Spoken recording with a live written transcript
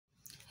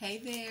Hey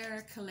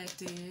there,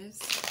 collectives,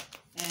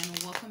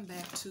 and welcome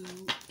back to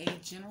a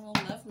general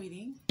love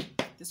reading.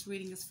 This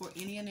reading is for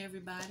any and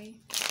everybody,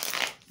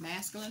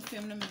 masculine,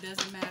 feminine, it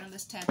doesn't matter.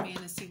 Let's tap in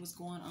and see what's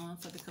going on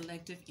for the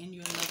collective in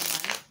your love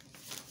life.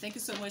 Thank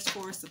you so much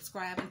for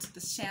subscribing to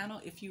this channel.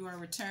 If you are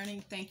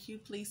returning, thank you.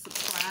 Please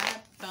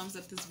subscribe, thumbs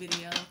up this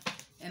video,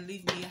 and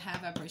leave me a high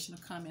vibrational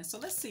comment. So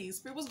let's see,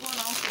 Spirit, what's going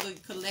on for the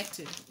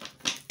collective?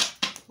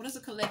 What does the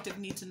collective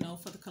need to know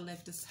for the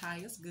collective's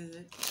highest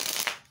good?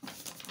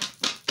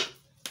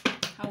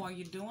 How are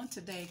you doing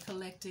today,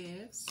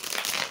 collectives?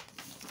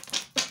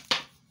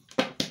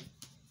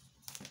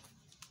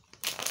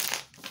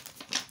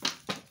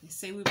 They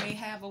say we may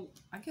have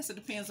I guess it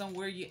depends on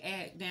where you're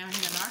at down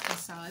here in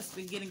Arkansas. It's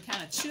been getting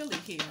kind of chilly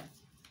here.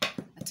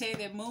 I tell you,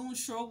 that moon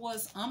sure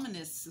was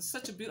ominous. It's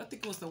such a beautiful, I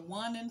think it was the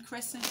one in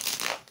crescent,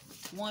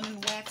 one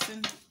in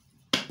waxing.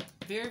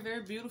 Very,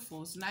 very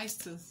beautiful. It's nice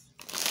to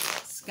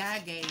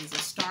sky gaze or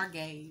star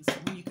gaze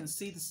when you can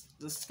see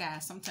the sky.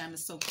 Sometimes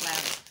it's so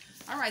cloudy.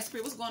 All right,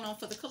 Spirit, what's going on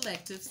for the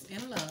collectives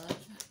in love?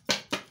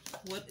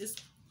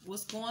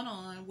 What's going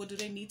on? What do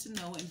they need to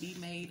know and be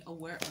made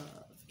aware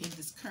of in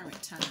this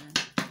current time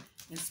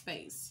and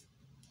space?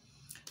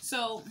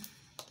 So,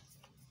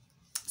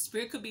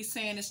 Spirit could be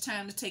saying it's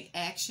time to take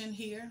action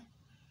here.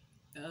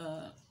 You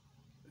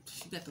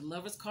got the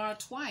Lover's card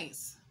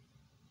twice.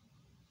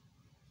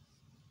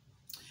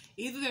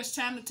 Either there's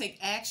time to take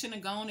action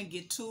and go on and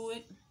get to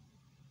it.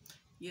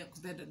 Yeah,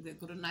 because they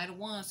go to Knight of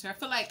Wands here. I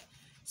feel like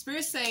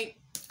Spirit say,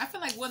 I feel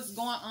like what's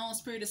going on,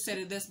 Spirit has said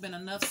that there's been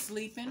enough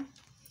sleeping.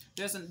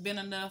 There's been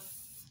enough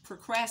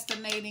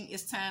procrastinating.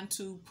 It's time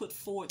to put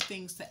forward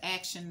things to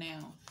action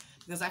now.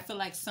 Because I feel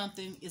like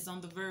something is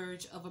on the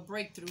verge of a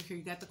breakthrough here.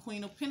 You got the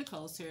Queen of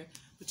Pentacles here.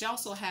 But you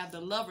also have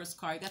the Lover's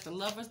card. You got the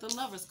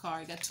Lover's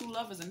card. You got two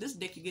lovers. In this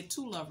deck, you get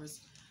two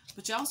lovers.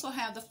 But you also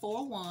have the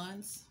Four of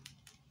Wands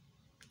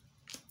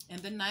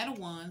and the Knight of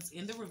Wands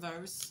in the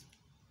reverse.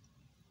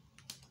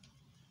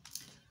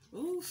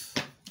 Oof.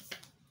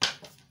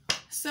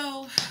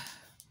 So,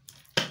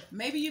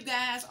 maybe you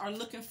guys are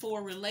looking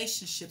for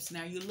relationships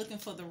now. You're looking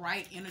for the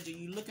right energy.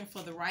 You're looking for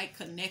the right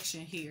connection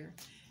here.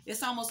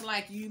 It's almost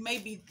like you may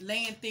be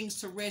laying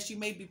things to rest. You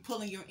may be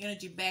pulling your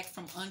energy back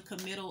from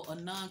uncommittal or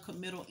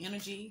non-committal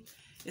energy.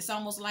 It's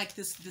almost like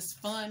this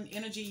fun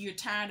energy. You're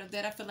tired of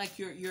that. I feel like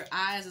your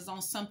eyes is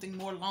on something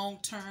more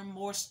long-term,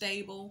 more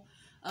stable.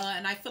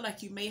 And I feel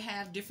like you may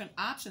have different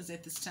options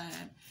at this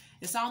time.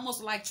 It's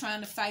almost like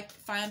trying to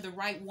find the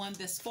right one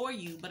that's for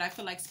you. But I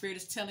feel like Spirit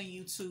is telling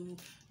you to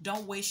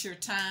don't waste your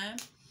time.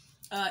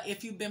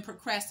 If you've been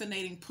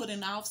procrastinating,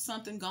 putting off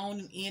something, go on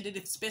and end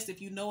it, especially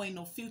if you know ain't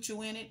no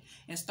future in it,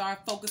 and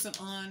start focusing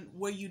on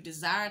where you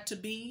desire to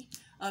be.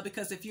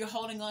 Because if you're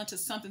holding on to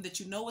something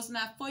that you know is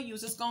not for you,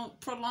 it's just going to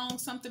prolong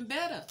something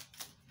better.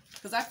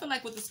 Because I feel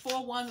like with this Four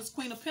of Wands, this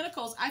Queen of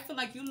Pentacles, I feel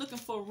like you're looking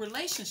for a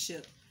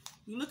relationship.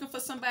 You're looking for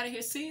somebody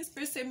here. See,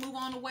 Spirit say move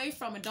on away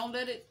from it. Don't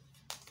let it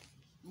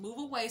move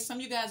away. Some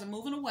of you guys are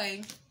moving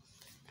away.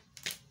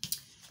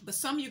 But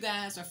some of you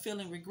guys are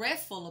feeling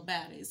regretful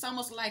about it. It's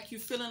almost like you're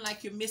feeling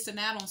like you're missing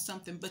out on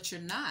something, but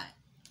you're not.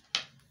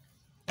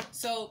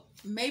 So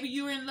maybe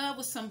you're in love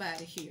with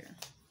somebody here.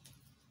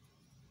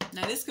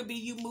 Now, this could be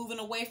you moving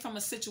away from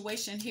a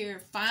situation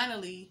here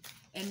finally,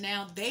 and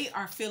now they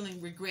are feeling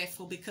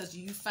regretful because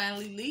you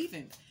finally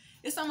leaving.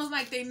 It's almost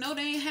like they know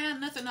they ain't have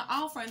nothing to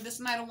offer in this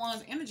Knight of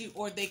Wands energy,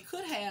 or they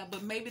could have,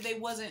 but maybe they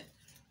wasn't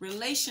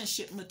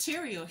relationship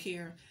material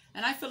here.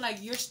 And I feel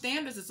like your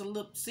standards is a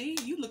little, see,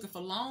 you looking for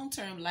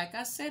long-term. Like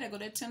I said, I go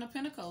that Ten of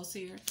Pentacles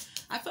here.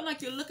 I feel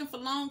like you're looking for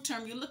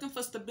long-term. You're looking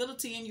for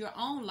stability in your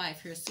own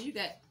life here. So you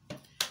got,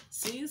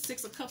 see,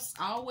 Six of Cups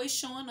always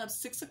showing up,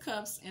 Six of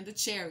Cups and the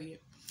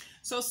Chariot.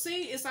 So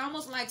see, it's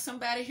almost like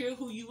somebody here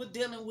who you were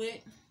dealing with.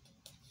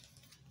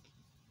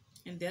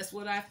 And that's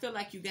what I feel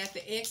like. You got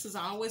the exes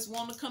always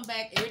want to come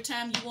back. Every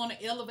time you want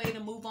to elevate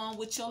and move on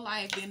with your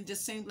life, then it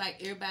just seems like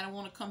everybody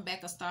want to come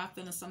back or start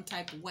feeling some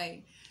type of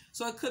way.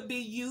 So it could be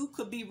you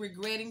could be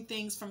regretting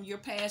things from your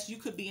past. You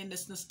could be in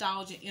this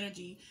nostalgia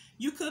energy.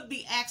 You could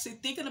be actually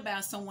thinking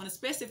about someone,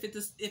 especially if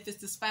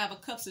it's this Five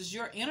of Cups is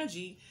your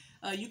energy.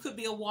 You could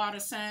be a water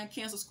sign,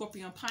 Cancer,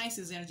 Scorpio, and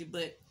Pisces energy.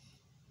 But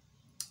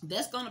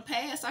that's going to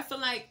pass. I feel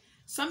like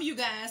some of you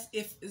guys,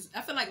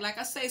 I feel like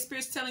I say,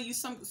 Spirit's telling you,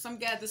 some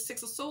guys, the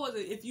Six of Swords,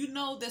 if you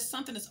know that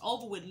something is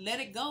over with, let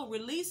it go,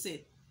 release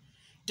it.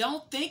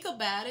 Don't think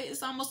about it.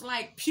 It's almost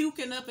like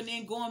puking up and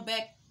then going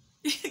back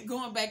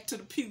to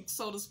the puke,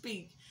 so to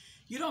speak.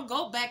 You don't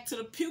go back to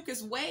the puke.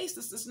 It's waste.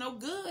 It's no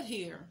good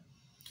here.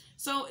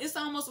 So it's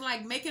almost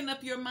like making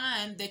up your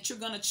mind that you're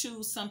going to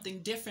choose something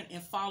different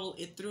and follow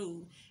it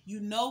through.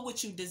 You know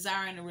what you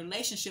desire in a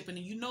relationship, and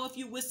you know if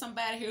you're with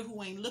somebody here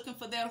who ain't looking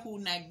for that, who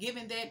not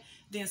giving that,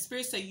 then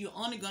Spirit say you're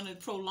only going to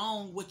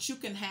prolong what you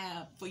can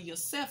have for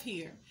yourself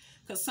here.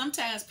 Because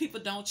sometimes people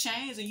don't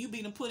change, and you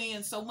be to put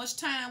in so much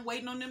time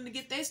waiting on them to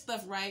get their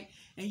stuff right,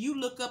 and you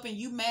look up and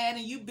you mad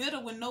and you bitter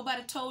when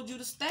nobody told you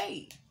to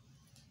stay.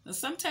 And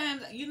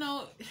sometimes, you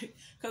know,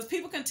 because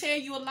people can tell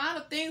you a lot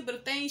of things, but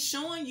if they ain't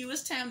showing you,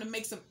 it's time to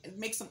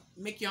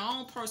make your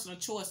own personal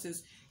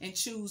choices and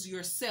choose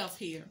yourself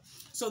here.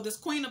 So this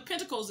Queen of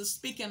Pentacles is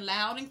speaking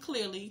loud and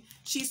clearly.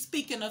 She's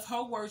speaking of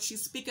her words.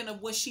 She's speaking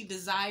of what she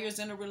desires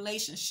in a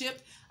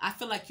relationship. I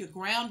feel like you're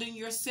grounding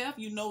yourself.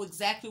 You know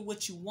exactly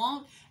what you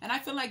want, and I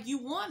feel like you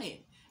want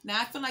it. Now,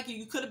 I feel like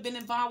you could have been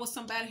involved with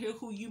somebody here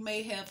who you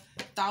may have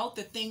thought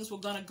that things were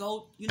going to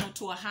go, you know,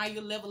 to a higher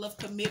level of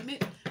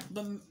commitment.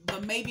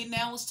 But maybe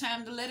now it's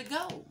time to let it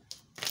go.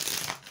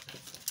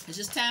 It's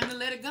just time to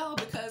let it go,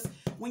 because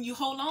when you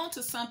hold on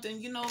to something,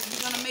 you know,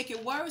 you're going to make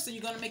it worse, and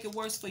you're going to make it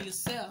worse for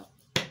yourself.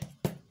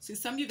 See,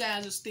 some of you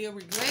guys are still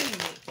regretting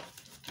it.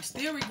 You're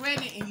still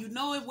regretting it, and you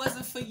know it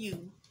wasn't for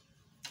you.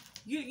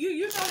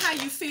 You know how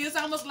you feel. It's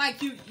almost like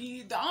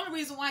the only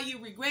reason why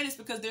you regret it is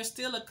because there's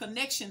still a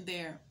connection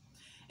there.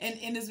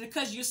 And it's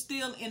because you're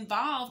still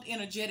involved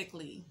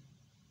energetically.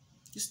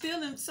 You're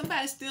still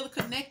somebody's still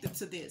connected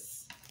to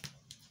this.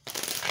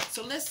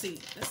 So let's see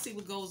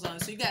what goes on.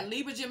 So you got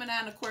Libra, Gemini,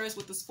 and Aquarius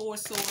with this 4 of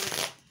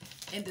Swords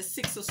and the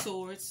 6 of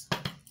Swords.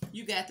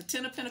 You got the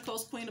 10 of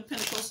Pentacles, Queen of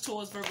Pentacles,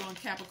 Taurus, Virgo, and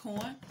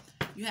Capricorn.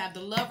 You have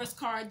the Lovers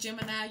card,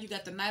 Gemini. You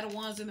got the Knight of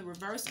Wands in the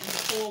reverse and the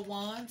 4 of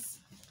Wands.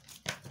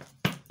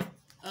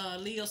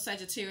 Leo,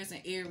 Sagittarius,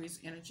 and Aries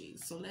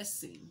energies. So let's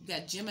see. You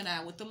got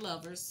Gemini with the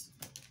Lovers.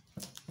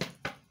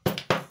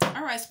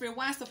 All right, Spirit,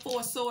 why is the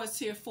 4 of Swords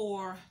here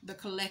for the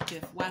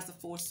collective? Why is the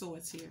 4 of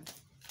Swords here?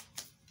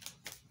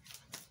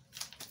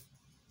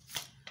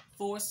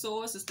 4 of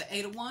Swords is the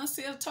 8 of Wands.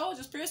 See, I told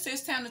you, Spirit says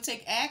it's time to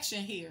take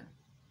action here.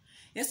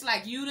 It's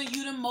like you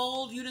done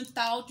mold, you done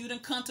thought, you done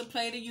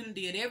contemplated, you done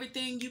did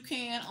everything you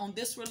can on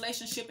this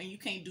relationship, and you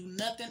can't do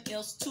nothing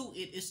else to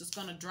it. It's just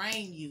going to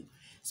drain you.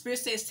 Spirit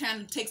says it's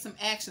time to take some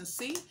action.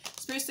 See?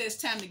 Spirit says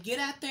it's time to get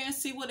out there and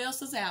see what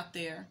else is out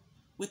there.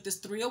 With this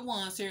 3 of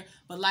Wands here.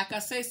 But like I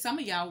say, some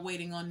of y'all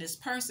waiting on this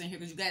person here,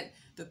 because you got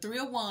the 3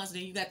 of Wands,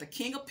 then you got the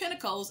King of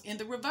Pentacles in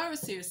the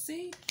reverse here.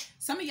 See?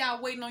 Some of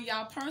y'all waiting on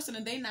y'all person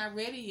and they not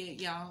ready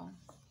yet, y'all.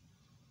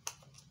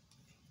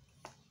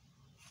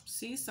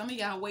 See? Some of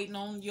y'all waiting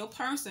on your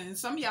person. And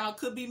some of y'all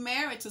could be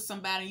married to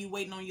somebody and you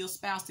waiting on your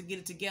spouse to get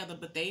it together,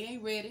 but they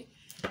ain't ready.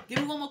 Give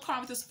me one more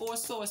card with this 4 of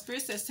Swords.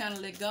 Spirit says it's time to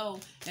let go.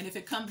 And if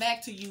it come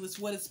back to you, it's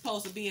what it's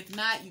supposed to be. If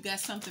not, you got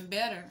something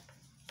better.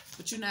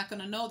 But you're not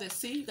going to know that.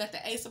 See, you got the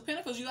Ace of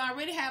Pentacles. You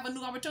already have a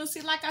new opportunity.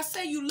 See, like I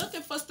say, you're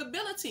looking for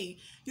stability.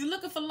 You're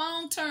looking for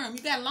long-term.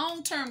 You got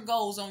long-term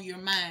goals on your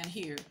mind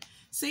here.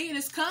 See, and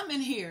it's coming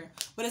here.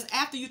 But it's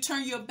after you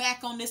turn your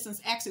back on this and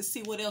actually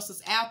see what else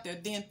is out there,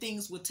 then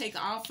things will take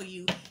off for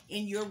you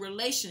in your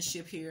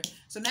relationship here.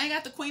 So now you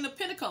got the Queen of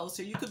Pentacles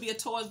here. You could be a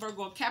Taurus,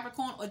 Virgo, or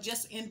Capricorn, or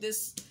just in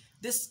this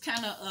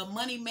kind of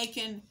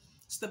money-making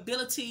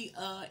stability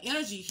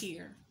energy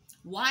here.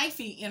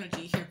 Wifey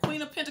energy here.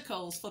 Queen of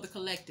Pentacles for the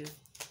collective.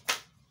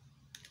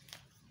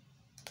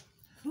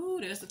 Ooh,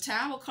 there's the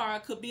Tower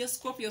card. Could be a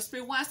Scorpio.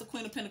 Spirit, why is the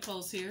Queen of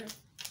Pentacles here?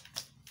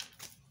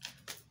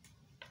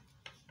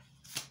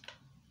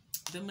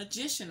 The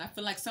Magician. I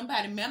feel like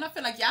somebody, man, I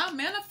feel like y'all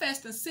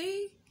manifesting.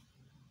 See?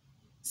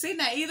 See,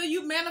 now either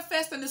you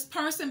manifesting this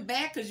person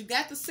back because you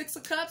got the 6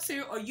 of Cups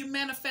here, or you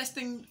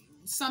manifesting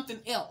something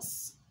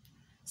else.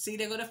 See,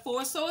 there go the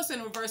 4 of Swords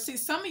in reverse. See,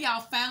 some of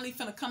y'all finally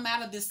finna come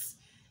out of this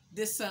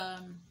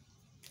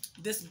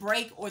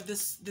break or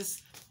this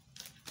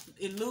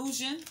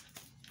illusion.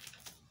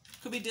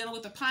 Could be dealing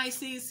with the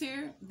Pisces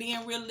here,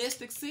 being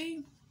realistic.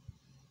 See,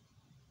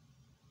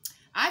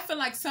 I feel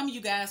like some of you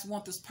guys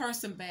want this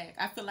person back.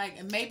 I feel like,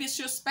 and maybe it's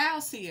your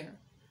spouse here.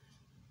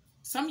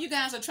 Some of you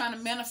guys are trying to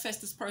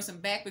manifest this person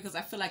back because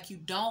I feel like you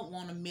don't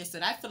want to miss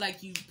it. I feel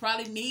like you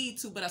probably need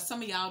to, but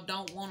some of y'all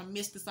don't want to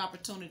miss this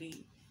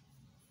opportunity.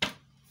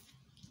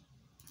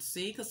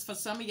 See, because for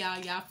some of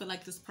y'all feel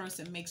like this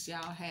person makes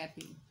y'all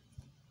happy.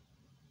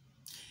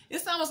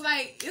 It's almost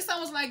like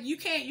you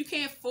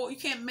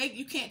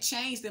can't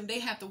change them. They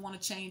have to want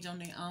to change on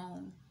their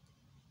own.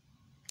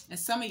 And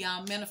some of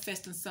y'all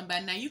manifesting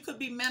somebody. Now you could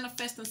be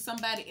manifesting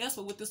somebody else,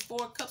 but with this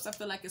 4 of Cups, I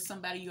feel like it's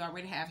somebody you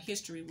already have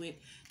history with,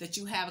 that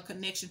you have a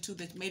connection to,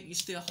 that maybe you're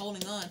still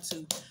holding on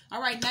to.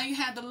 All right, now you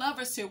have the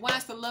Lovers here. Why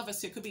is the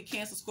Lovers here? Could be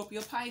Cancer,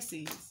 Scorpio,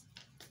 Pisces,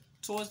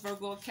 Taurus,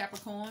 Virgo,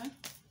 Capricorn.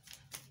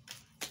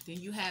 Then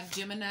you have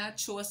Gemini,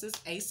 choices,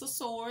 Ace of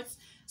Swords.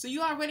 So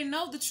you already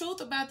know the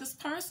truth about this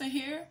person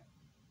here.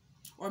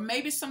 Or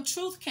maybe some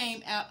truth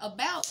came out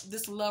about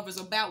this Lovers,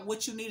 about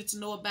what you needed to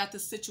know about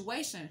this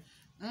situation.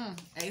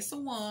 Ace of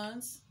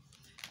Wands.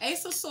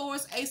 Ace of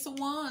Swords, Ace of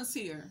Wands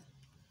here.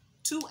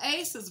 2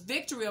 aces,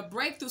 victory, a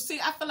breakthrough. See,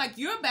 I feel like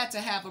you're about to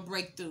have a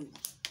breakthrough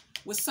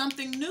with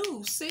something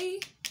new.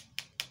 See?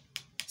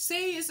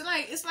 See, it's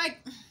like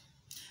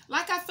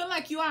I feel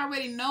like you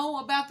already know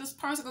about this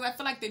person, because I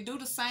feel like they do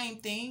the same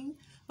thing.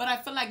 But I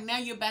feel like now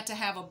you're about to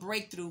have a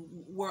breakthrough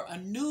where a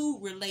new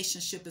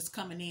relationship is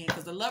coming in,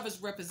 because the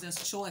Lovers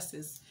represents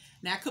choices.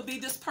 Now, it could be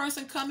this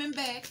person coming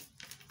back,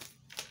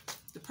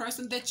 the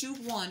person that you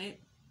wanted.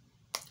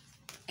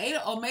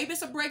 Or maybe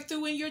it's a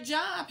breakthrough in your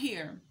job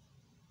here.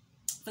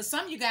 For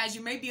some of you guys,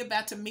 you may be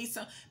about to meet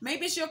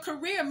maybe it's your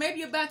career. Maybe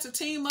you're about to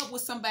team up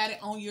with somebody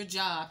on your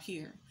job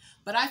here.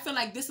 But I feel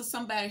like this is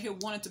somebody here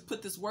wanting to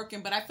put this work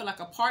in. But I feel like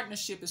a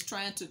partnership is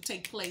trying to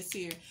take place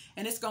here.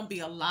 And it's going to be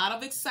a lot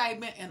of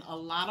excitement and a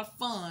lot of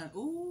fun.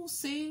 Ooh,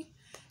 see?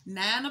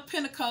 9 of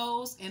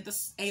Pentacles and the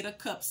 8 of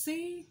Cups.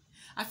 See?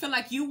 I feel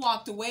like you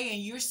walked away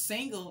and you're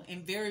single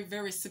and very,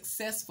 very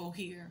successful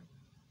here.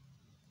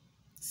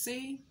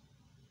 See?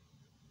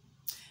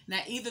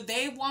 Now, either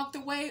they walked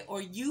away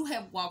or you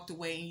have walked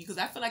away. Because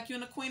I feel like you're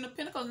in the Queen of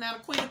Pentacles. Now, the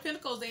Queen of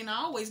Pentacles ain't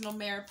always no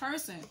married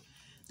person.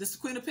 This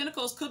Queen of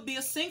Pentacles could be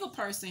a single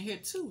person here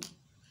too.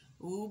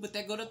 Ooh, but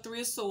they go to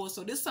 3 of Swords.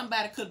 So this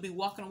somebody could be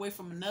walking away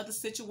from another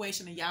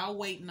situation and y'all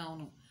waiting on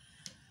them.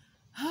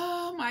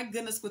 Oh my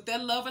goodness. With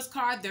that Lover's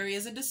card, there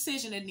is a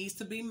decision that needs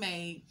to be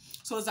made.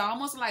 So it's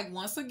almost like,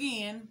 once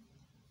again,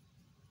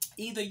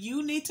 either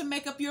you need to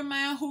make up your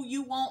mind who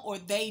you want or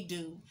they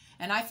do.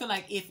 And I feel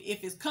like if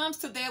it comes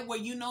to that where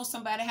you know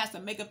somebody has to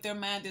make up their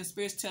mind, then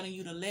Spirit's telling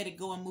you to let it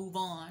go and move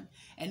on.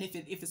 And if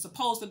it's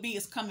supposed to be,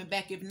 it's coming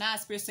back. If not,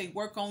 Spirit say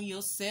work on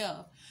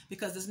yourself.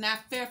 Because it's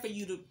not fair for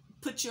you to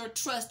put your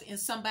trust in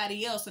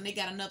somebody else and they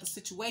got another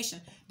situation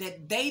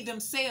that they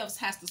themselves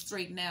has to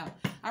straighten out.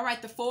 All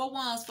right, the 4 of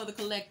Wands for the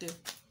collective.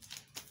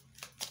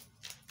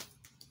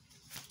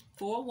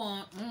 4 of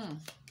Wands.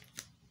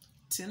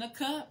 10 of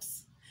Cups.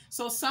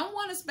 So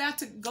someone is about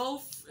to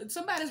go,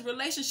 somebody's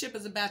relationship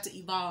is about to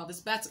evolve. It's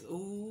about to,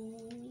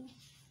 ooh.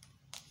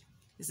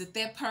 Is it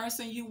that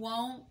person you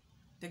want?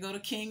 They go to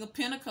King of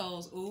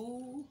Pentacles.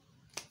 Ooh.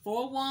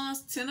 4 of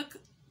Wands, 10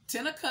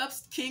 of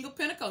Cups, King of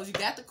Pentacles. You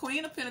got the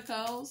Queen of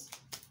Pentacles.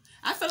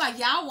 I feel like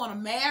y'all want to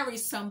marry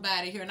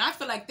somebody here. And I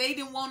feel like they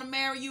didn't want to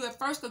marry you at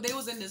first because they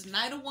was in this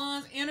Knight of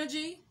Wands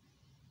energy.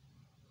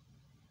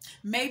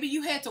 Maybe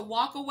you had to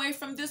walk away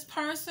from this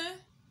person.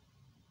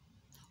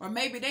 Or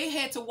maybe they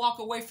had to walk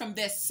away from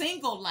that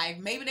single life.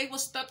 Maybe they were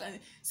stuck.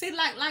 See,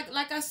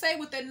 like I say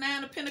with that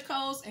 9 of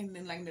Pentacles and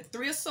then like the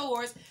 3 of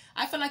Swords,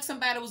 I feel like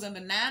somebody was in the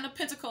 9 of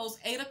Pentacles,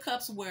 8 of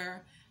Cups,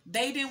 where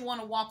they didn't want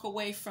to walk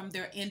away from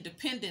their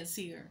independence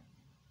here.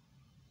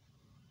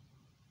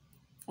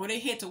 Or they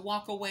had to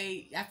walk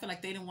away. I feel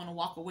like they didn't want to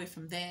walk away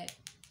from that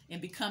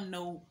and become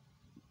no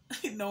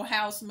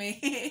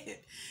housemaid.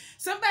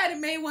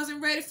 Somebody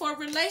wasn't ready for a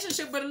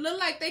relationship, but it looked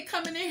like they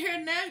coming in here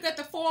now. You got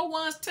the 4 of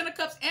Wands, 10 of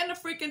Cups, and the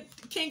freaking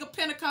King of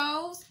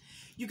Pentacles.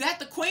 You got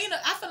the Queen of,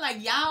 I feel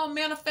like y'all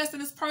manifesting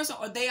this person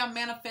or they are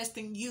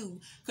manifesting you.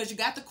 Because you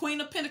got the Queen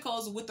of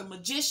Pentacles with the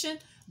Magician,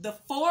 the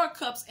 4 of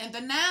Cups, and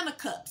the 9 of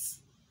Cups.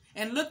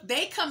 And look,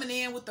 they coming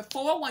in with the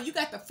 4 of Wands. You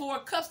got the 4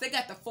 of Cups, they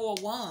got the 4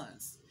 of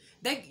Wands.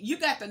 You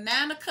got the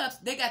 9 of Cups,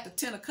 they got the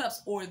 10 of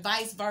Cups, or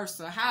vice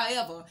versa.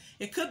 However,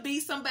 it could be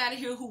somebody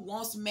here who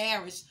wants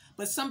marriage,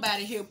 but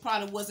somebody here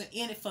probably wasn't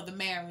in it for the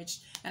marriage.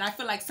 And I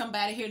feel like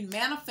somebody here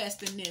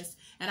manifesting this.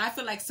 And I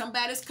feel like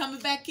somebody's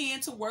coming back in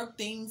to work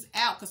things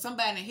out because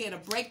somebody had a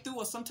breakthrough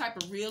or some type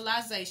of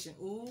realization.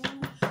 Ooh.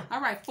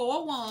 All right, 4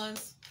 of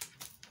Wands.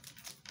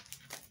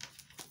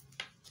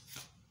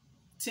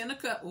 10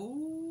 of Cups.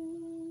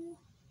 Ooh.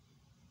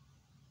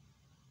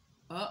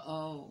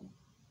 Uh-oh.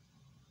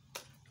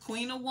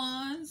 Queen of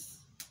Wands.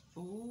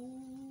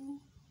 Ooh.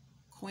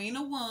 Queen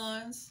of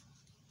Wands.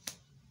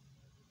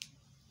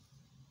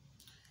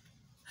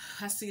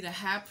 I see the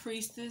High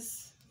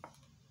Priestess.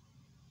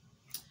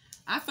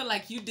 I feel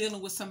like you're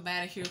dealing with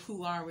somebody here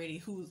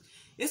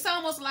it's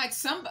almost like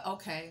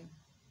okay.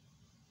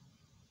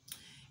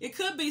 It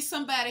could be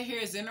somebody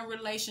here is in a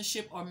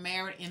relationship or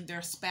married and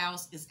their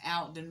spouse is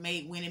out and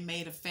went and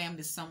made a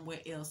family somewhere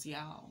else,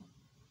 y'all.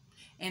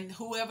 And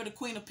whoever the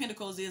Queen of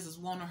Pentacles is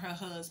wanting her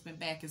husband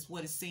back is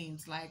what it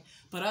seems like.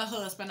 But her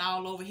husband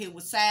all over here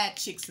with side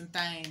chicks and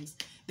things.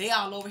 They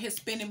all over here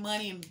spending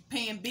money and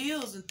paying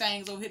bills and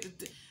things over here.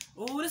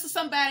 Oh, this is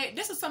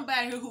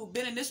somebody here who's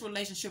been in this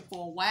relationship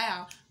for a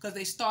while because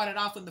they started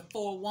off with the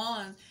 4 of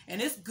Wands.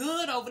 And it's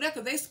good over there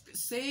because they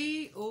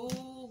see,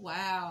 oh,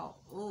 wow.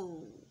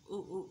 Ooh, ooh,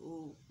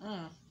 ooh,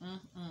 ooh.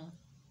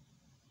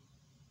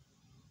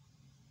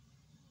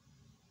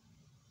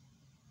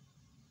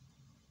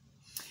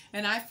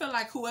 And I feel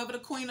like whoever the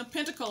Queen of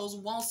Pentacles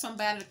wants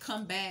somebody to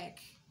come back.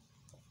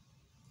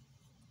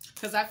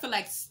 Because I feel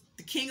like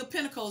the King of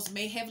Pentacles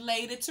may have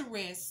laid it to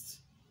rest.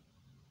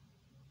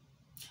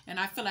 And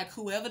I feel like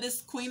whoever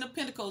this Queen of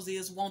Pentacles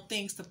is want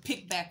things to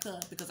pick back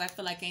up. Because I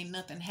feel like ain't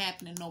nothing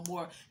happening no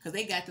more. Because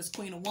they got this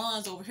Queen of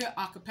Wands over here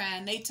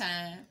occupying their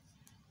time.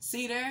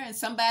 See there? And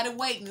somebody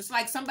waiting. It's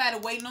like somebody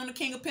waiting on the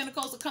King of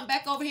Pentacles to come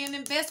back over here and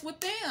invest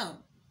with them.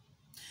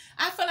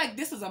 I feel like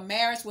this is a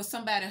marriage where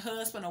somebody,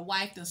 husband or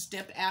wife, done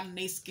stepped out and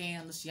they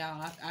scandalous,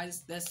 y'all.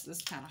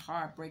 That's kind of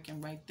heartbreaking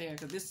right there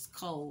because this is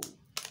cold.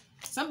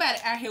 Somebody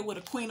out here with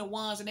a Queen of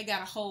Wands and they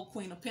got a whole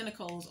Queen of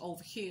Pentacles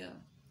over here.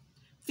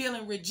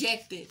 Feeling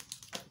rejected.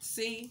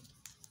 See?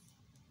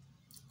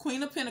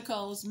 Queen of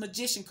Pentacles,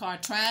 Magician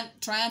card,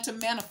 trying to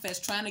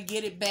manifest, trying to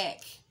get it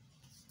back.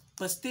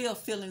 But still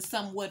feeling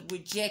somewhat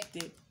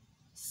rejected.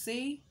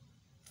 See?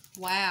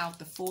 Wow,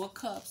 the 4 of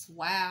Cups.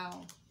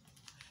 Wow.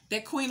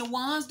 That Queen of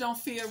Wands don't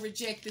feel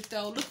rejected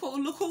though.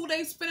 Look who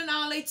they spending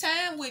all their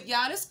time with,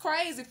 y'all. That's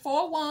crazy.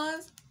 4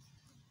 Wands.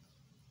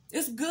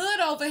 It's good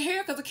over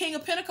here because the King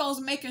of Pentacles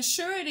is making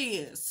sure it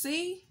is.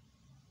 See?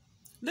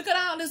 Look at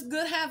all this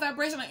good high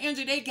vibrational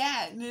energy they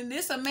got. And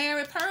this a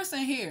married person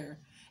here.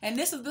 And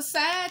this is the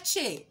side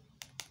chick.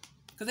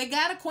 Because they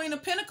got a Queen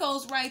of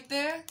Pentacles right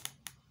there.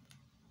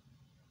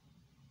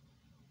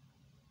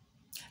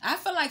 I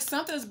feel like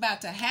something's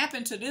about to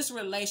happen to this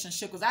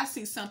relationship because I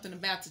see something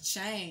about to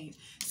change.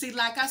 See,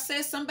 like I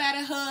said,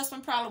 somebody's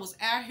husband probably was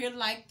out here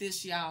like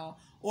this, y'all.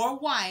 Or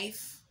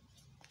wife.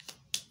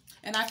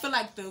 And I feel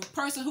like the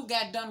person who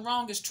got done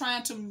wrong is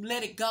trying to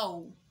let it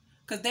go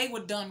because they were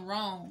done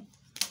wrong.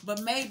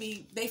 But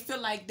maybe they feel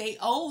like they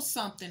owe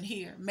something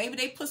here. Maybe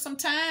they put some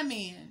time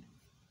in.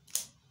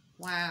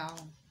 Wow.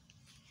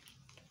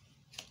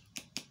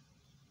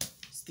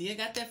 Still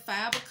got that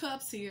 5 of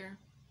Cups here.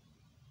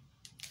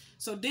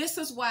 So this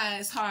is why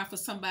it's hard for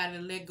somebody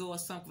to let go of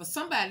something. For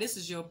somebody, this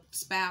is your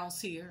spouse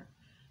here.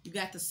 You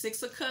got the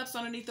 6 of Cups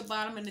underneath the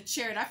bottom and the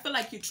Chariot. I feel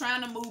like you're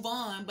trying to move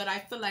on, but I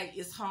feel like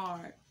it's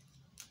hard.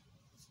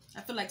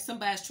 I feel like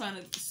somebody's trying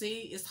to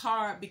see it's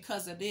hard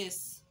because of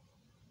this.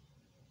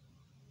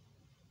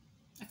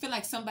 I feel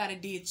like somebody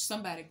did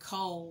somebody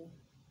cold.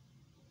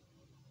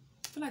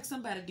 I feel like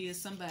somebody did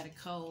somebody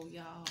cold,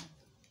 y'all.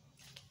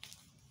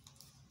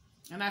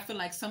 And I feel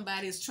like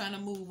somebody is trying to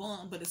move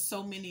on, but it's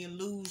so many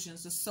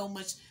illusions. There's so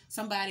much,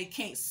 somebody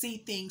can't see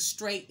things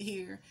straight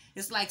here.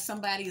 It's like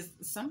somebody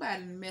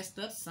messed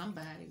up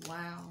somebody.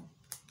 Wow.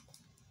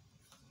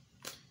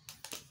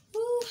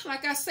 Ooh,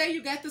 like I say,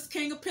 you got this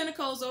King of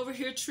Pentacles over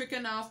here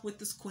tricking off with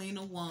this Queen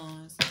of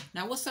Wands.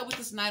 Now, what's up with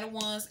this Knight of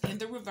Wands in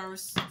the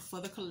reverse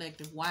for the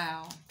collective?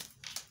 Wow.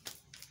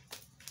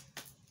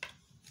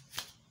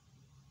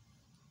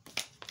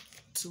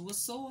 Two of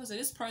Swords. And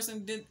this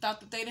person thought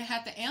that they didn't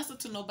have to answer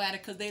to nobody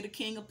because they the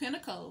King of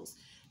Pentacles.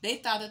 They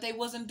thought that they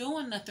wasn't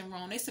doing nothing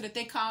wrong. They said that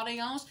they called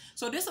their own.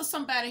 So this is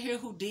somebody here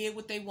who did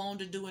what they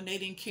wanted to do and they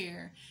didn't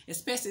care.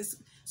 Especially,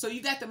 so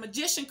you got the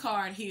Magician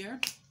card here.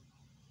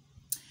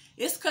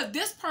 It's because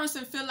this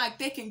person feel like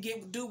they can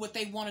do what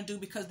they want to do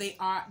because they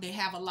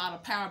have a lot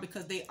of power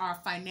because they are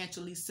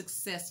financially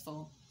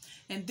successful.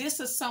 And this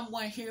is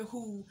someone here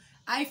who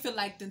I feel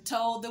like then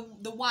told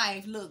the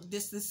wife, look,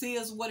 this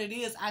is what it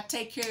is. I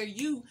take care of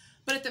you.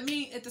 But at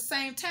the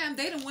same time,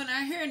 they done went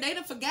out here and they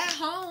done forgot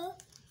home.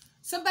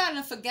 Somebody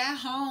done forgot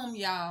home,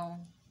 y'all.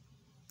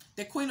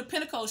 The Queen of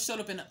Pentacles showed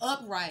up in the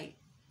upright.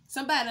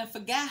 Somebody done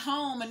forgot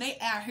home and they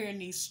out here in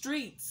these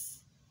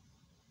streets.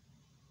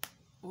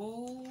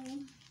 Ooh.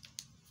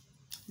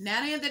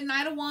 Now they in the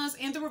Knight of Wands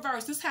in the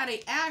reverse. This is how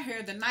they out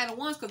here, the Knight of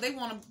Wands, because they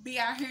want to be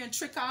out here and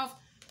trick off.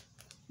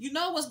 You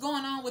know what's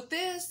going on with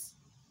this?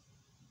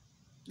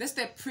 That's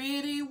that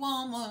pretty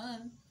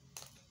woman.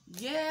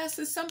 Yes,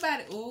 it's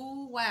somebody.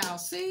 Oh, wow.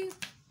 See?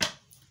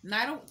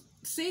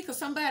 Because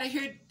somebody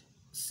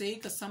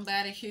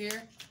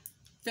here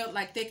felt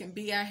like they can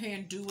be out here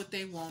and do what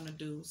they want to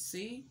do.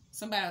 See?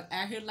 Somebody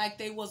out here like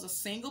they was a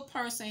single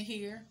person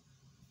here.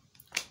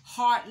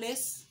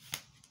 Heartless.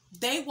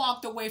 They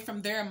walked away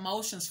from their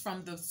emotions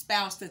from the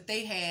spouse that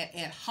they had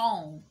at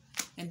home.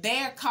 And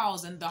they're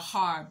causing the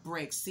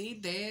heartbreak. See?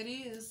 There it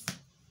is.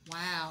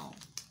 Wow.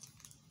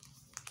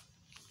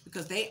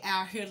 Because they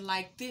out here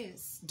like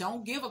this.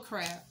 Don't give a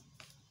crap.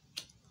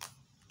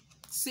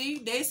 See,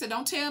 they said,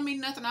 don't tell me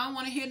nothing. I don't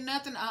want to hear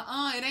nothing.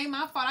 It ain't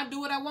my fault. I do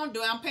what I want to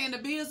do. I'm paying the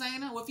bills,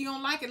 ain't I? Well, if you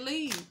don't like it,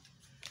 leave.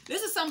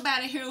 This is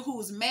somebody here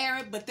who's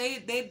married, but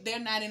they're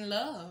not in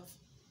love.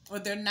 Or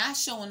they're not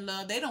showing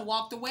love. They done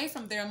walked away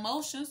from their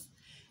emotions.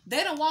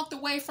 They done walked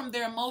away from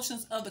their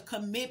emotions of the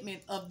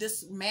commitment of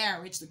this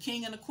marriage, the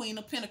King and the Queen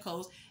of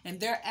Pentacles.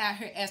 And they're out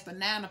here as the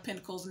Nine of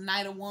Pentacles,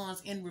 Knight of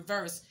Wands in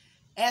reverse.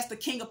 As the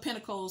King of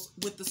Pentacles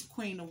with this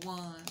Queen of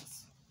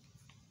Wands.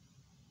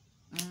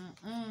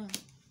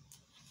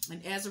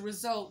 And as a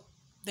result,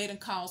 they done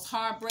caused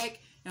heartbreak.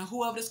 And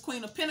whoever this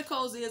Queen of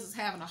Pentacles is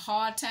having a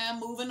hard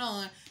time moving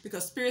on.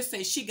 Because Spirit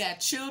says she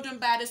got children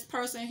by this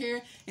person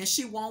here. And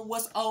she want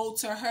what's owed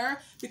to her.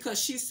 Because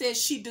she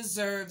says she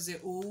deserves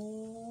it.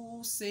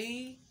 Ooh,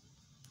 see?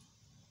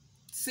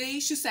 See?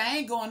 She said, I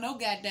ain't going no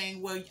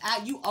goddamn well.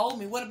 You owe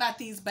me. What about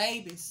these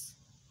babies?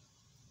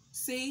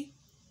 See?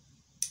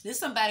 This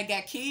somebody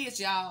got kids,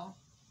 y'all.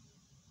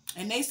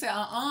 And they say,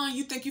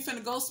 you think you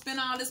finna go spend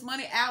all this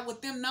money out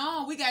with them?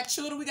 No, we got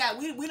children.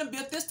 We done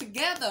built this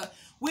together.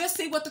 We'll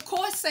see what the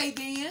courts say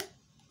then.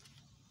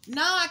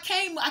 No, I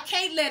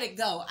can't let it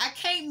go. I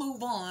can't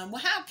move on.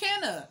 Well, how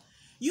can I?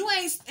 You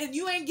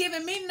ain't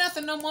giving me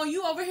nothing no more.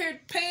 You over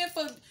here paying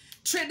for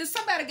trip.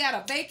 Somebody got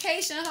a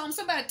vacation home.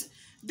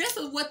 This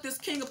is what this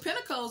King of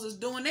Pentacles is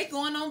doing. They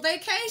going on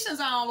vacations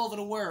all over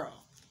the world.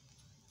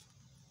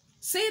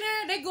 See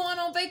there? They going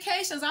on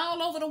vacations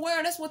all over the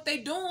world. That's what they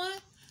doing.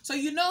 So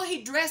you know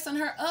he dressing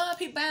her up.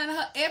 He buying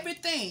her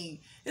everything.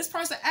 This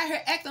person out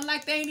here acting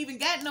like they ain't even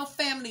got no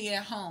family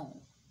at home.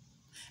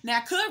 Now,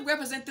 I could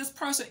represent this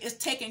person is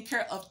taking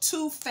care of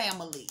 2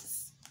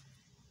 families.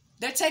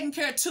 They're taking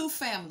care of 2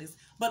 families.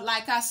 But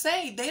like I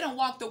say, they done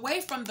walked away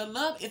from the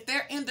love. If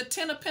they're in the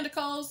Ten of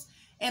Pentacles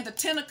and the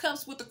Ten of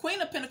Cups with the Queen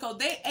of Pentacles,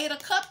 they ate a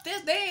cup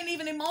this. They ain't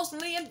even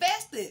emotionally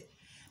invested.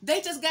 They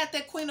just got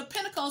that Queen of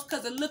Pentacles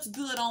because it looks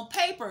good on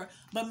paper.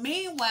 But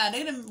meanwhile,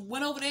 they done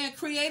went over there and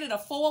created a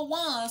Four of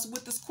Wands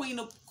with this Queen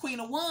of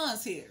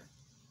Wands here.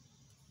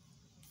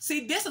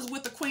 See, this is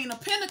with the Queen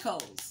of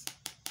Pentacles.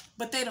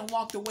 But they done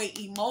walked away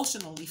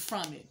emotionally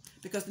from it.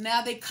 Because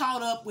now they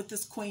caught up with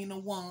this Queen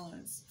of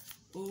Wands.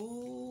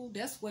 Ooh,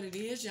 that's what it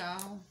is,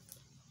 y'all.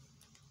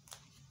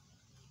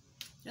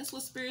 That's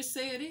what Spirit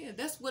said it is.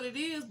 That's what it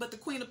is. But the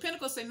Queen of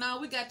Pentacles said, no,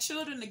 we got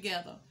children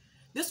together.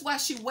 This is why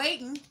she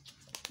waiting.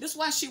 This is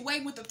why she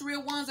waiting with the Three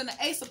of Wands and the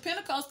Ace of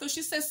Pentacles. Because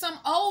she said,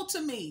 something old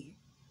to me.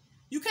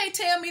 You can't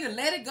tell me to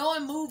let it go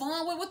and move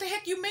on. What the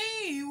heck you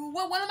mean?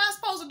 What am I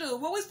supposed to do?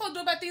 What are we supposed to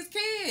do about these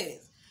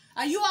kids?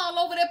 Are you all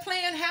over there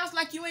playing house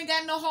like you ain't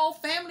got no whole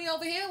family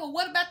over here? Well,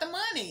 what about the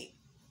money?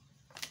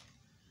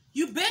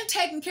 You've been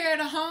taking care of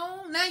the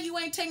home. Now you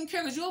ain't taking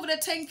care because you over there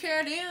taking care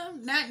of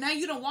them. Now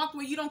you don't walk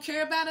away. You don't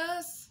care about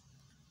us.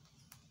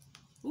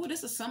 Ooh,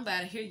 this is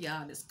somebody here,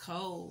 y'all, that's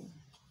cold.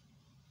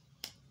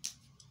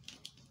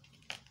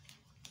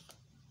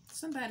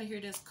 Somebody here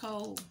that's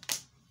cold.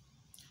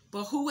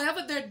 But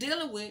whoever they're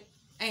dealing with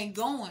ain't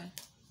going.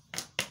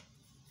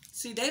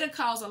 See, they done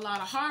caused a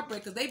lot of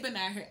heartbreak because they've been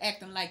out here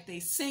acting like they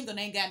single and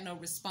ain't got no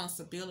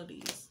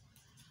responsibilities.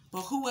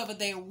 But whoever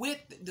they're with,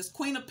 this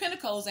Queen of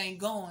Pentacles ain't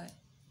going.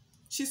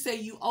 She said,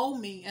 you owe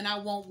me and I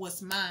want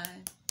what's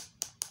mine.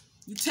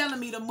 You telling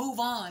me to move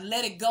on,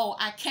 let it go.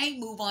 I can't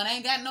move on. I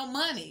ain't got no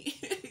money.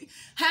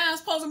 How I'm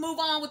supposed to move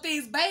on with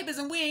these babies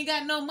and we ain't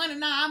got no money?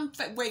 Nah, I'm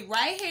wait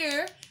right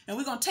here and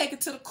we're going to take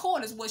it to the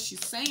court is what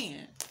she's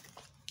saying.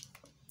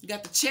 You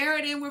got the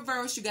Chariot in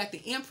reverse. You got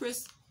the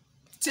Empress,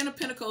 Ten of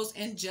Pentacles,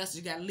 and Justice.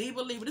 You got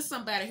Libra. This is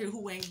somebody here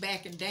who ain't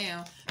backing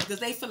down because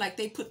they feel like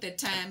they put that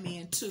time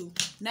in too.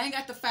 Now you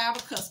got the Five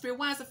of Cups. Spirit,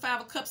 why is the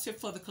Five of Cups here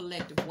for the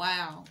collective?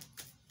 Wow.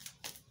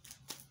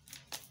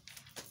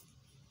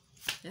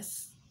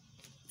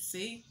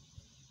 See?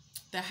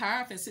 The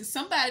Hierophant. See,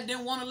 somebody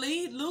didn't want to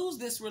lose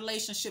this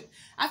relationship.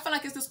 I feel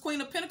like it's this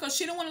Queen of Pentacles.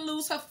 She didn't want to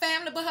lose her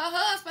family, but her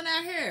husband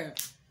out here.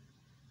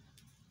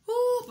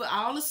 Whoo, but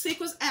all the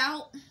secrets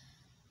out.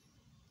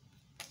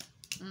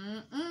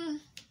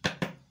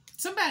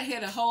 Somebody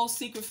had a whole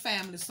secret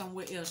family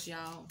somewhere else,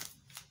 y'all.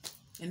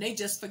 And they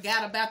just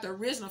forgot about the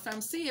original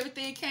family. See,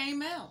 everything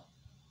came out.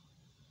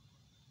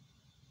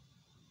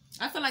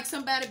 I feel like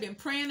somebody been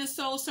praying and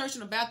soul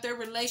searching about their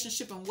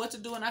relationship and what to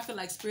do. And I feel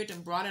like Spirit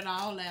done brought it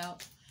all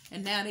out.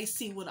 And now they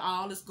see what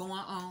all is going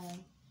on.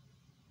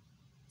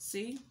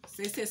 See?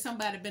 They said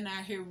somebody been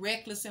out here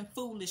reckless and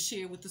foolish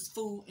here with this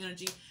fool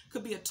energy.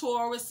 Could be a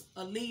Taurus,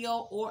 a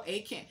Leo, or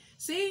a Cancer.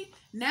 See?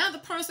 Now the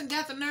person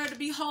got the nerve to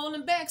be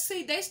holding back.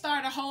 See? They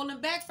started holding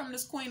back from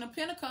this Queen of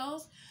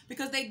Pentacles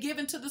because they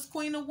given to this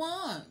Queen of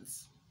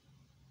Wands.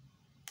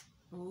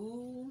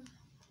 Ooh.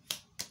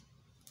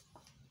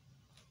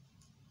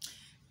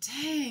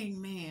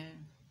 Dang,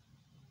 man.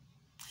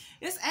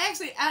 It's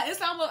actually,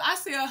 it's almost, I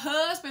see a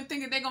husband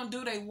thinking they're going to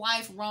do their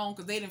wife wrong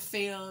because they didn't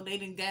fail. They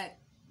didn't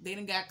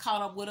got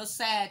caught up with a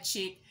side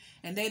chick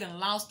and they done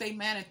lost their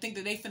man and think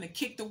that they finna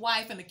kick the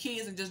wife and the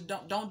kids and just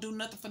don't do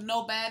nothing for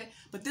nobody.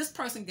 But this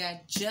person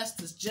got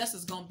justice.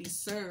 Justice going to be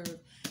served.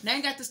 Now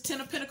you got this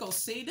Ten of Pentacles.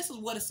 See, this is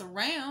what it's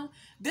around.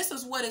 This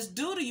is what it's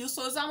due to you.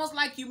 So it's almost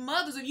like you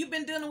mothers, if you've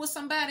been dealing with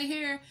somebody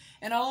here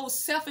and old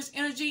selfish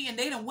energy and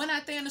they done went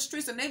out there in the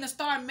streets and they done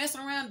started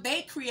messing around,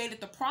 they created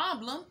the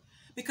problem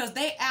because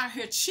they out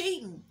here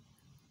cheating.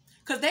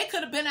 Because they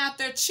could have been out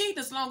there cheating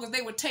as long as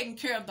they were taking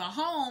care of the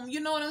home.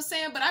 You know what I'm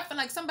saying? But I feel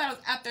like somebody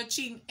was out there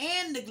cheating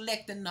and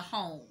neglecting the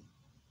home.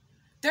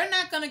 They're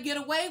not going to get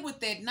away with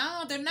that.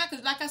 No, they're not.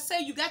 Because like I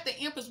said, you got the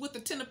Empress with the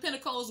Ten of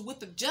Pentacles with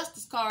the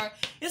Justice card.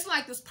 It's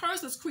like this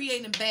person's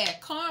creating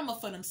bad karma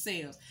for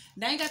themselves.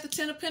 Now you got the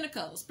Ten of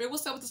Pentacles. Spirit,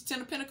 what's up with this Ten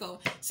of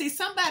Pentacles? See,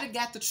 somebody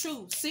got the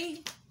truth.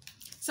 See?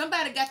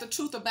 Somebody got the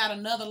truth about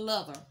another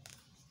lover.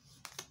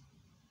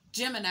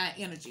 Gemini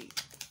energy.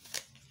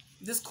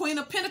 This Queen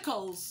of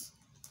Pentacles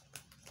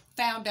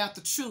found out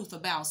the truth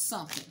about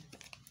something.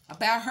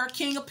 About her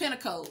King of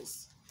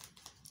Pentacles.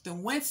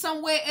 Then went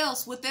somewhere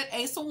else with that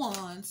Ace of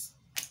Wands.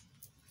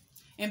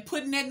 And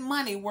putting that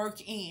money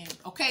work in.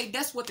 Okay,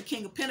 that's what the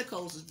King of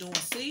Pentacles is doing.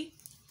 See?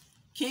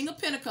 King of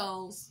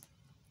Pentacles.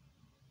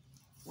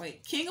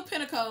 Wait, King of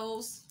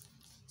Pentacles.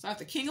 So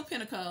after King of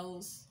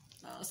Pentacles,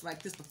 it's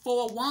like this, the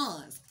Four of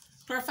Wands.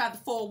 Clarify the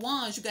Four of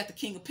Wands, you got the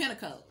King of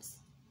Pentacles.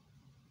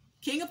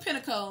 King of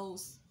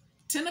Pentacles,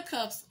 Ten of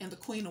Cups, and the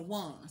Queen of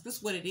Wands. This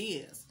is what it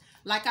is.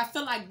 Like I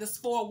feel like this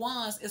Four of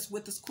Wands is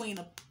with this Queen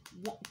of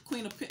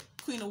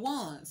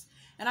Wands.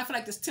 And I feel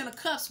like this Ten of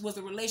Cups was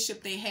a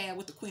relationship they had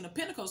with the Queen of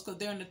Pentacles because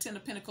they're in the Ten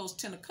of Pentacles,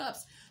 Ten of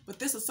Cups. But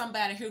this is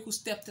somebody here who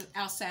stepped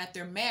outside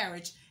their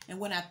marriage and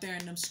went out there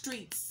in them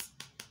streets.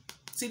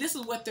 See, this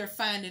is what they're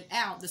finding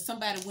out, that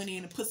somebody went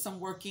in and put some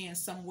work in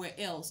somewhere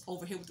else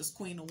over here with this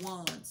Queen of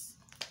Wands.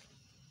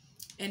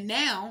 And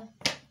now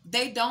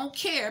they don't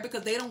care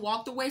because they done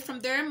walked away from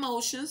their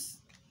emotions.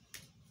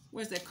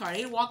 Where's that card?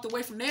 They walked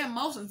away from their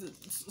emotions.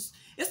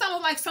 It's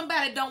almost like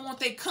somebody don't want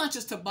their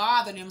conscience to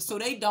bother them, so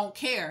they don't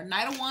care.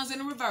 Knight of Wands in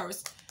the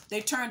reverse. They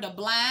turned a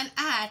blind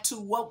eye to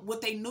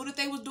what they knew that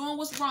they was doing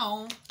was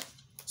wrong.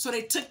 So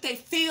they took their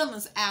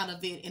feelings out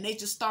of it, and they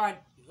just started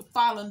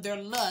following their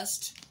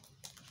lust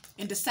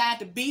and decided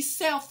to be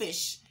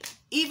selfish,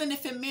 even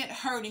if it meant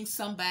hurting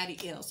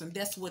somebody else. And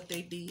that's what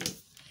they did.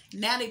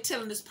 Now they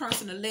telling this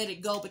person to let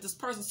it go, but this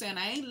person saying,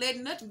 I ain't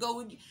letting nothing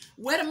go.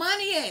 Where the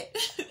money at?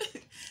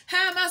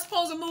 How am I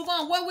supposed to move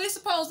on? What we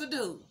supposed to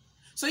do?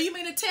 So you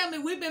mean to tell me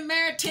we've been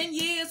married 10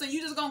 years and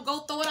you just going to go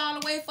throw it all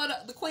away for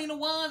the Queen of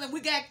Wands and we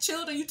got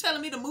children? You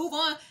telling me to move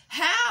on?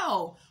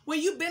 How? When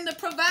you've been the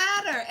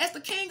provider as the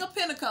King of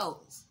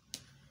Pentacles.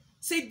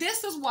 See,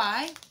 this is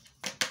why,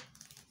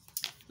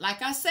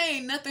 like I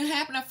say, nothing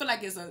happened. I feel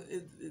like it's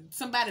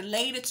somebody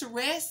laid it to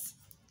rest.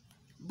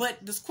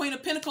 But this Queen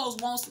of Pentacles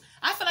wants,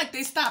 I feel like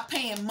they stopped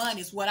paying money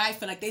is what I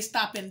feel like. They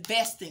stopped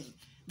investing.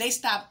 They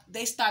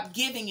stopped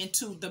giving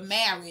into the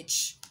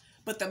marriage.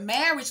 But the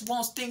marriage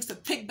wants things to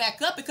pick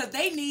back up because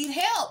they need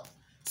help.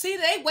 See,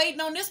 they waiting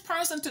on this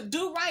person to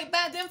do right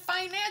by them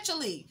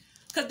financially.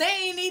 Because they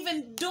ain't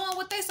even doing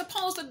what they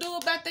supposed to do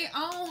about their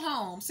own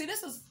home. See,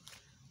 this is,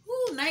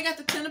 woo, now you got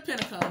the Ten of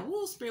Pentacles.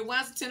 Woo, Spirit, why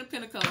is the Ten of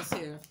Pentacles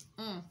here?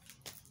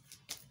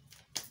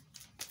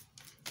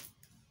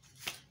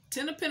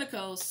 Ten of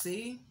Pentacles,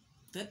 see?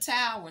 The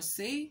Tower,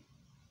 see?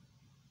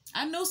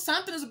 I knew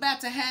something was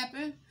about to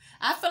happen.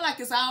 I feel like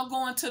it's all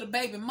going to the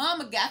baby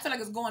mama guy. I feel like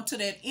it's going to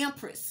that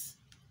Empress.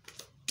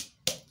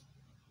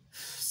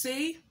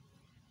 See?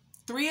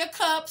 Three of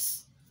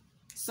Cups.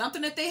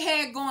 Something that they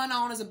had going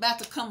on is about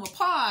to come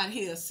apart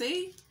here,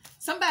 see?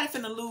 Somebody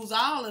finna lose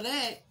all of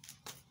that.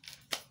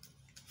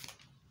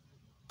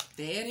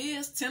 There it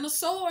is. Ten of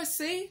Swords,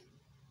 see?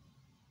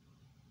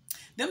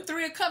 Them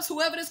Three of Cups,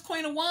 whoever this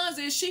Queen of Wands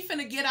is, she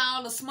finna get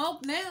all the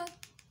smoke now.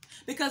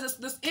 Because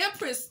this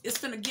Empress is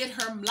finna get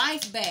her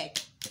life back.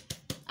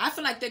 I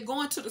feel like they're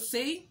going to the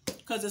sea.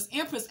 Because this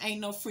Empress ain't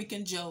no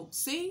freaking joke.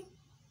 See?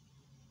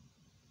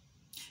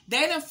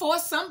 They done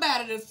forced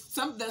somebody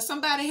to,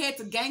 somebody had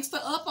to gangster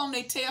up on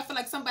their tail. I feel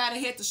like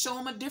somebody had to show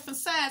them a different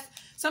side.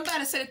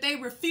 Somebody said that they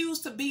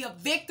refused to be a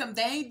victim.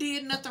 They ain't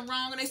did nothing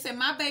wrong. And they said,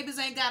 my babies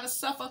ain't got to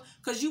suffer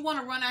because you want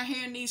to run out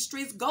here in these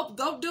streets. Go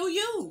do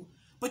you.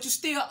 But you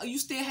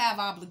still have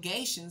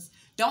obligations.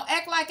 Don't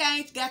act like I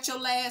ain't got your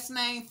last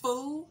name,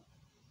 fool.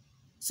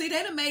 See,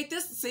 they done made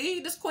this, see,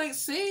 this Queen,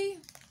 see.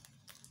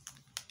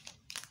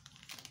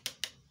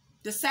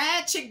 The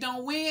side chick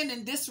don't win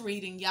in this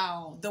reading,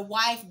 y'all. The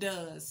wife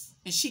does.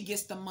 And she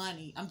gets the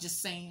money. I'm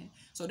just saying.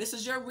 So this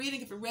is your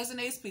reading. If it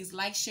resonates, please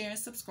like, share, and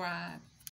subscribe.